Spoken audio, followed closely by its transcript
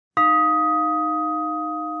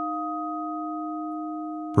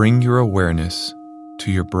Bring your awareness to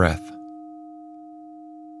your breath.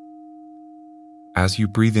 As you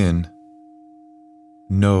breathe in,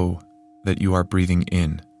 know that you are breathing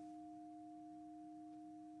in.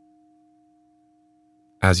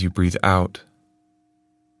 As you breathe out,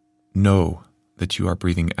 know that you are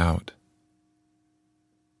breathing out.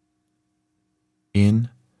 In,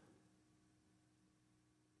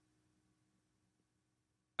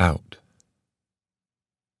 out.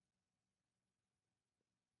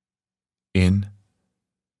 In,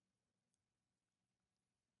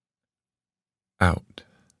 out.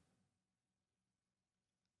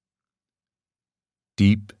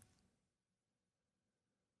 Deep,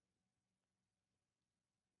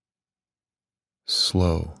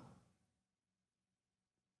 slow.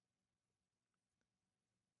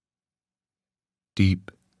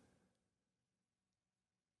 Deep,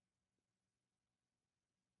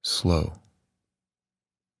 slow.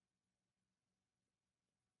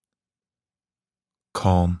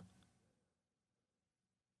 Calm,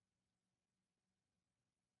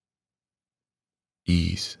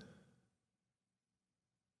 ease.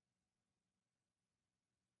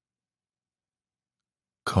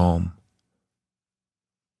 Calm,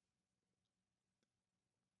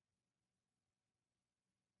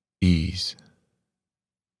 ease.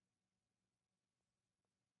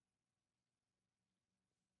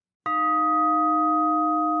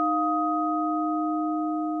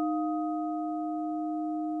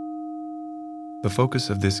 The focus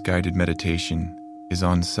of this guided meditation is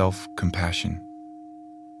on self-compassion.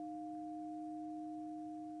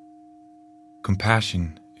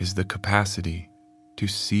 Compassion is the capacity to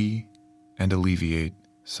see and alleviate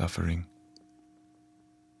suffering.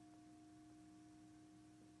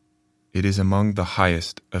 It is among the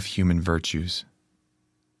highest of human virtues.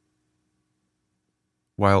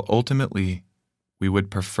 While ultimately we would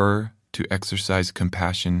prefer to exercise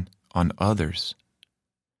compassion on others,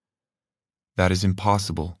 that is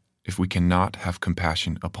impossible if we cannot have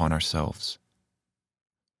compassion upon ourselves.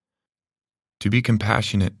 To be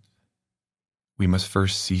compassionate, we must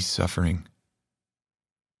first see suffering.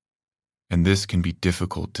 And this can be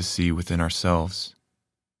difficult to see within ourselves,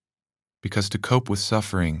 because to cope with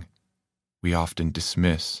suffering, we often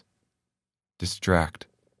dismiss, distract,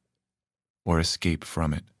 or escape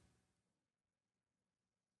from it.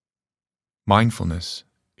 Mindfulness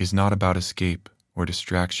is not about escape or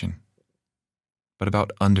distraction, but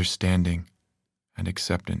about understanding and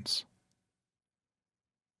acceptance.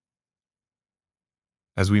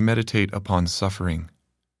 As we meditate upon suffering,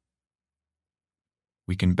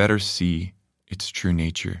 we can better see its true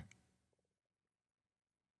nature.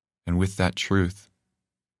 And with that truth,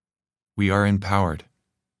 we are empowered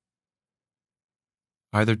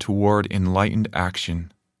either toward enlightened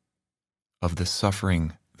action of the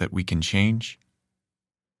suffering that we can change,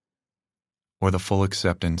 or the full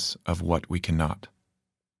acceptance of what we cannot.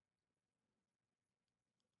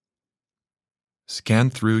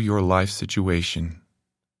 Scan through your life situation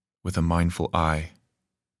with a mindful eye,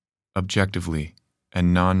 objectively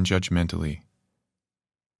and non-judgmentally,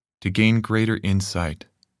 to gain greater insight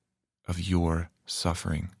of your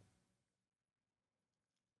suffering.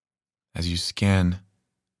 As you scan,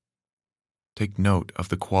 take note of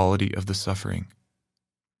the quality of the suffering.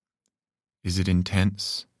 Is it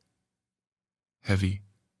intense, heavy,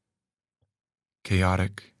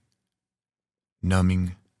 chaotic,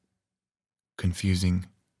 numbing, confusing,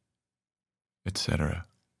 etc.?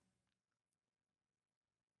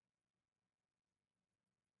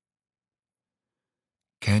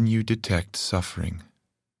 Can you detect suffering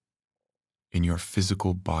in your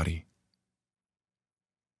physical body?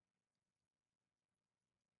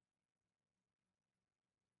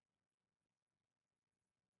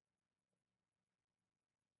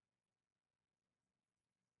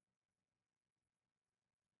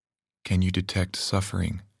 Can you detect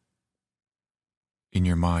suffering in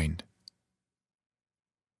your mind?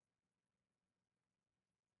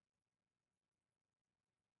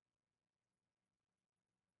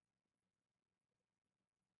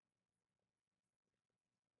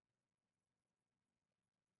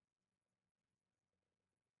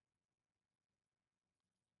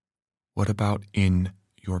 What about in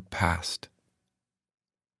your past?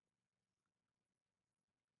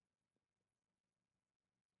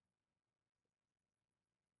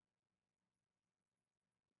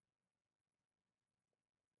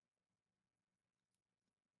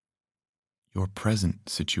 Your present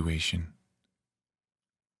situation?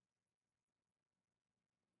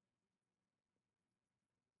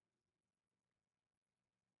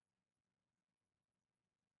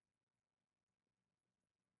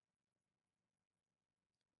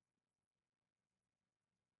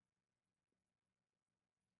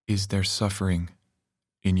 Is there suffering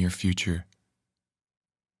in your future?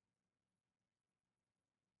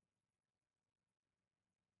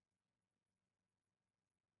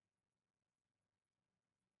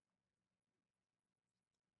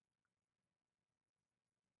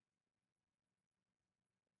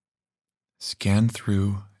 Scan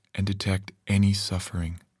through and detect any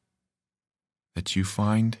suffering that you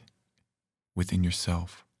find within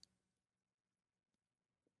yourself.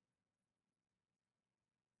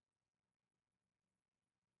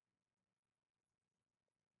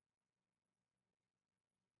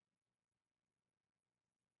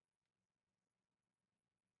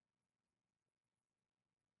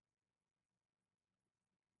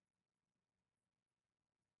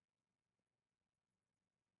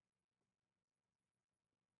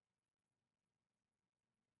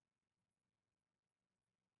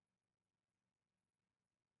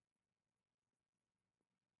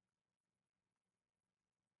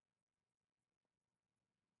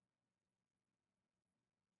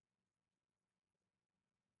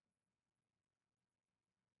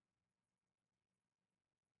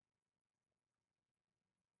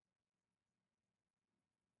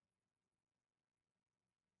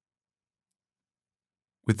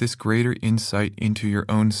 With this greater insight into your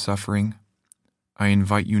own suffering, I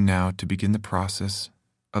invite you now to begin the process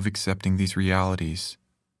of accepting these realities,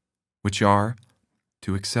 which are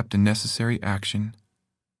to accept a necessary action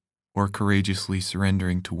or courageously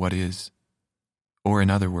surrendering to what is, or in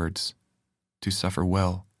other words, to suffer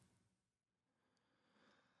well.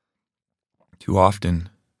 Too often,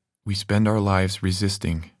 we spend our lives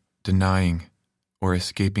resisting, denying, or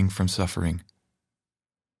escaping from suffering.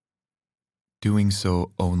 Doing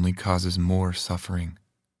so only causes more suffering.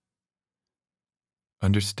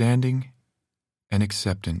 Understanding and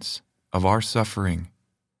acceptance of our suffering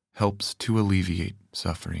helps to alleviate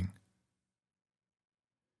suffering.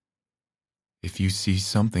 If you see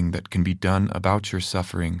something that can be done about your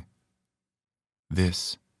suffering,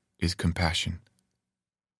 this is compassion.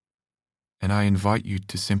 And I invite you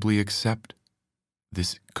to simply accept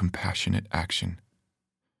this compassionate action.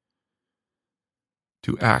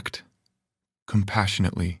 To act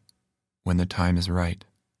compassionately when the time is right,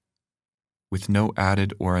 with no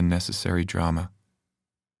added or unnecessary drama.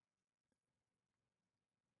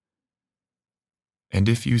 And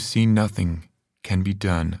if you see nothing can be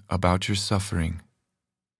done about your suffering,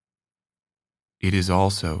 it is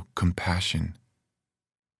also compassion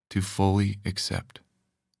to fully accept.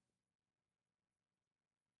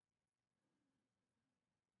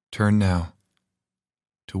 Turn now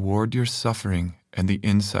toward your suffering and the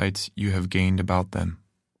insights you have gained about them.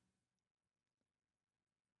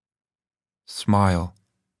 Smile.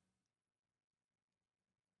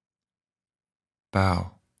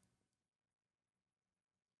 Bow.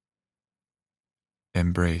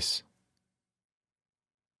 Embrace.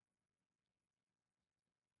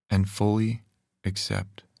 And fully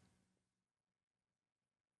accept.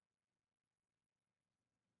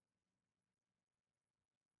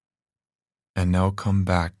 And now come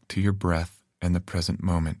back to your breath and the present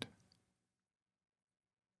moment.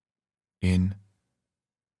 In.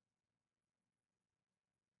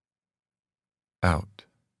 Out.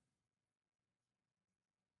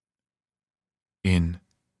 In.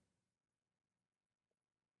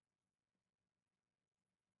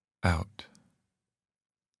 Out.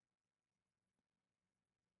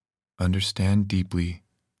 Understand deeply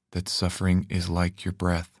that suffering is like your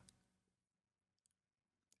breath.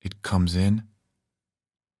 It comes in,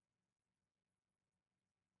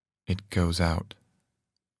 it goes out.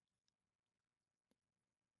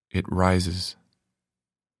 It rises,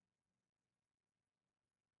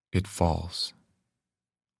 it falls.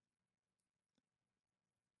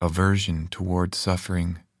 Aversion toward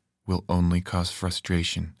suffering will only cause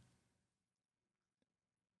frustration.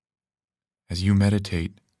 As you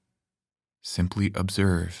meditate, simply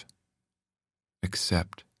observe,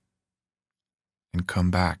 accept, and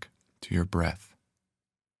come back to your breath.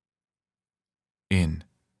 In.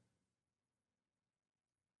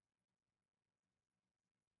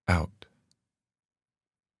 Out.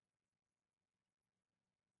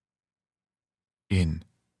 In.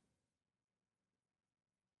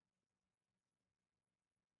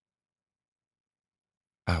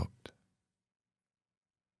 Out.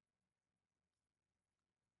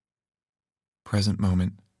 Present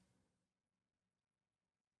moment.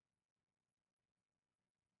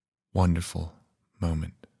 Wonderful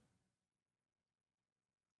moment.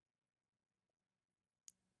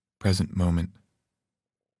 Present moment.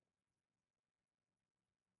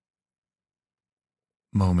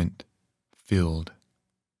 Moment filled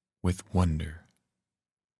with wonder.